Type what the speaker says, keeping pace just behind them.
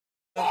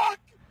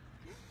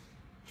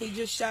He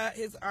just shot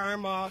his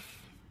arm off.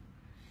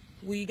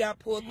 We got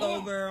pulled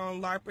over on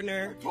Rappin.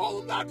 I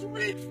told him not to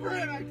reach for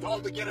it. I told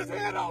him to get his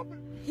hand off it.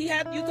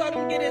 You told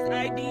him to get his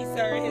ID,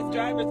 sir, and his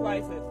driver's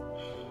license.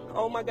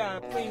 Oh my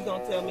God, please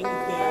don't tell me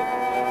he's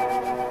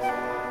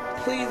dead.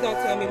 Please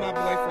don't tell me my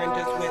boyfriend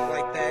just went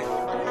like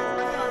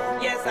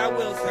that. Yes, I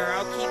will, sir.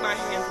 I'll keep my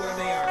hands where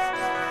they are.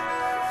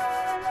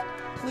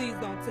 Please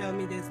don't tell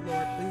me this,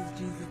 Lord. Please,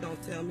 Jesus,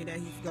 don't tell me that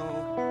he's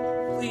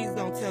gone. Please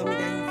don't tell me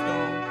that he's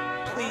gone.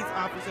 Please,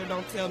 officer,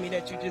 don't tell me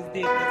that you just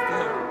did this to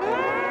him.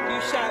 You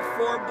shot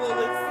 4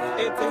 bullets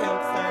into him,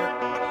 sir.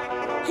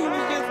 He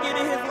was just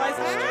getting his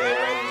license and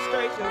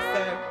registration,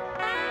 sir.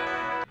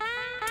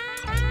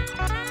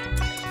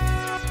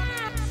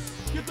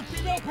 Get the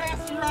female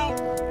passenger out.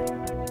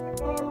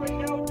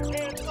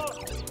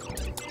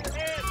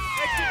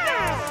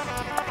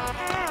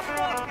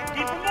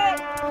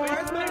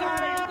 Where's my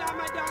daughter? You got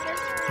my daughter?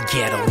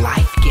 Ghetto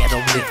life, ghetto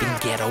living,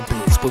 ghetto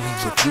blues, but we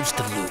refuse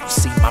to lose.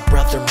 See my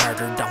brother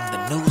murdered on the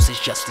news, his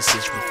justice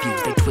is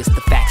refused. They twist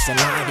the facts and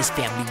lie, his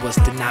family was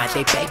denied,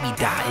 their baby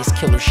died, his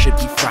killer should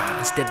be fried.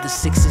 Instead the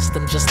sick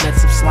system just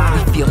lets him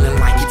slide. We feeling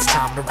like it's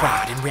time to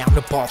ride and round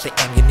up all the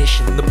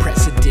ammunition. The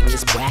precedent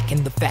is whack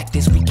and the fact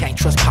is we can't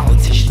trust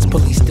politicians.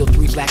 Police steal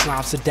 3 black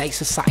lives a day,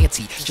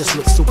 society just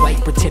looks away,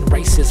 pretend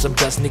racism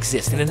doesn't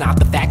exist and deny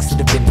the facts that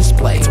have been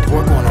displayed. It's a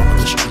war going on in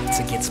the streets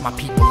against my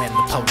people and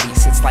the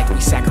police. It's like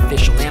we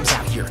sacrificial lambs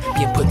out here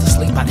being put to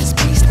sleep by this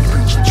beast. We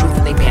preach the truth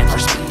and they ban our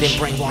speech. Then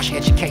brainwash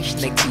education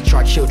they teach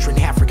our children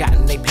have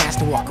forgotten they past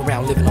to walk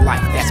around living a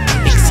life that's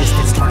bleak.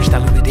 Existence tarnished,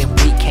 diluted and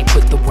weak, can't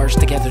put the words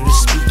together to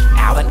speak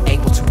out.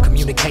 Unable to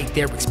communicate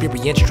their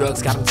experience,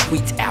 drugs got them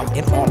tweaked out.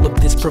 And all of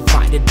this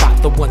provided by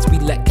the ones we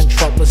let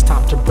control us.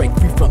 Time to break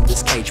free from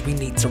this cage, we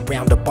need to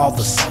round up all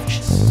the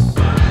soldiers.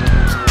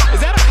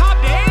 Is that a cop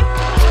dead?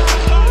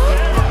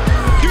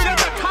 Dude,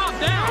 that's a cop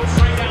down.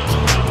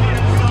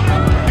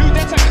 Dude,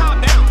 that's a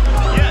cop down.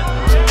 Yeah.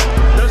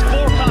 There's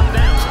 4 cops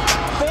down.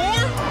 4?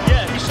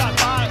 Yeah, he shot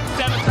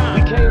 7 times.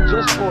 We came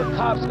just for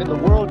cops in the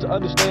world to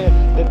understand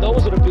that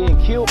those that are being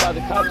killed by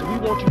the cops, we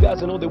want you guys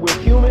to know that we're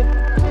human,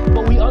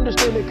 but we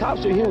understand that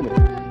cops are human.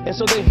 And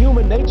so their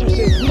human nature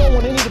says we don't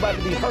want anybody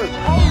to be hurt.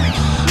 Holy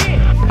shit!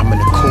 I'm in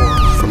the core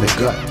from the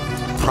gut,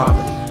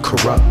 poverty,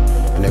 corrupt,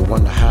 and they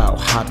wonder how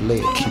hot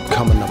lead keep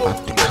coming up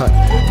out the cut.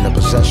 In the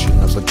possession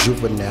of a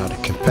juvenile, the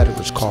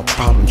Confederates call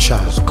problem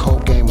child. It's a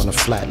cold game on the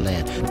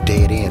flatland,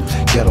 dead end,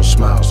 ghetto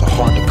smiles are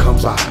hard to come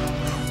by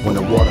when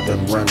the water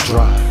done run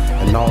dry.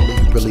 And all that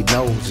he really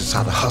knows is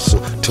how to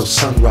hustle till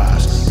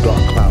sunrise.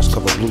 Dark clouds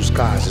cover blue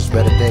skies, there's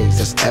better days,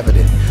 that's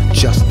evident.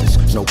 Justice,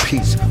 no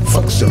peace,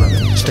 fuck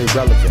sentiment. Stay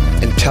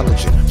relevant,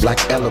 intelligent, black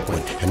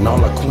eloquent. And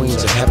all our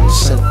queens are heaven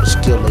sent, but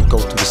still they go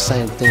through the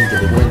same thing that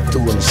they went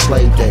through in the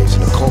slave days.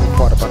 And the cold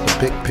part about the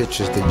big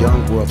picture is the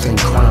young world think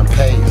crime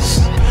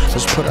pays.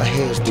 Let's put our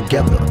heads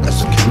together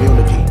as a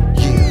community,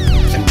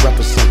 yeah, and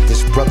represent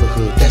this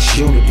brotherhood, that's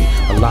unity.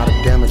 A lot of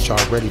damage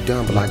already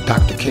done, but like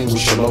Dr. King, we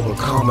shall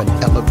overcome and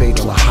elevate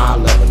on a high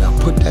level. Now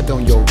put that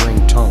on your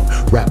ringtone,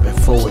 Rappin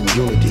 4 in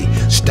unity,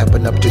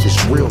 stepping up to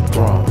this real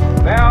throne.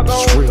 Now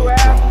those who are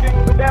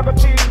asking the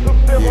devotees of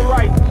civil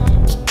rights,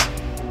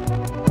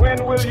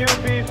 when will you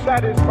be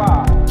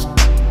satisfied?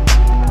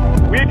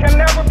 We can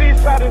never be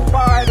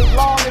satisfied as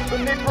long as the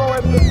Negro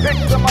is the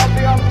victim of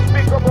the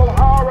unspeakable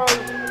horrors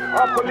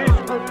of police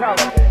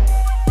brutality.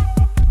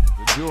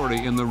 The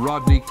jury in the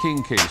Rodney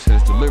King case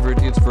has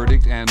delivered its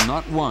verdict, and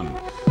not one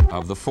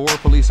of the 4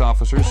 police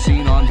officers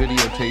seen on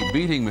videotape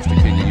beating Mr.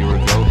 King a year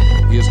ago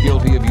is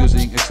guilty of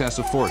using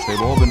excessive force.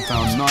 They've all been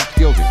found not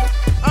guilty.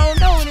 I don't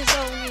know when it's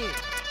on here,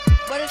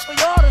 but it's for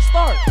y'all to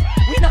start.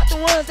 We not the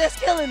ones that's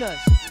killing us.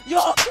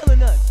 Y'all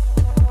killing us.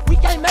 We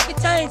can't make a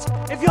change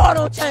if y'all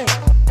don't change.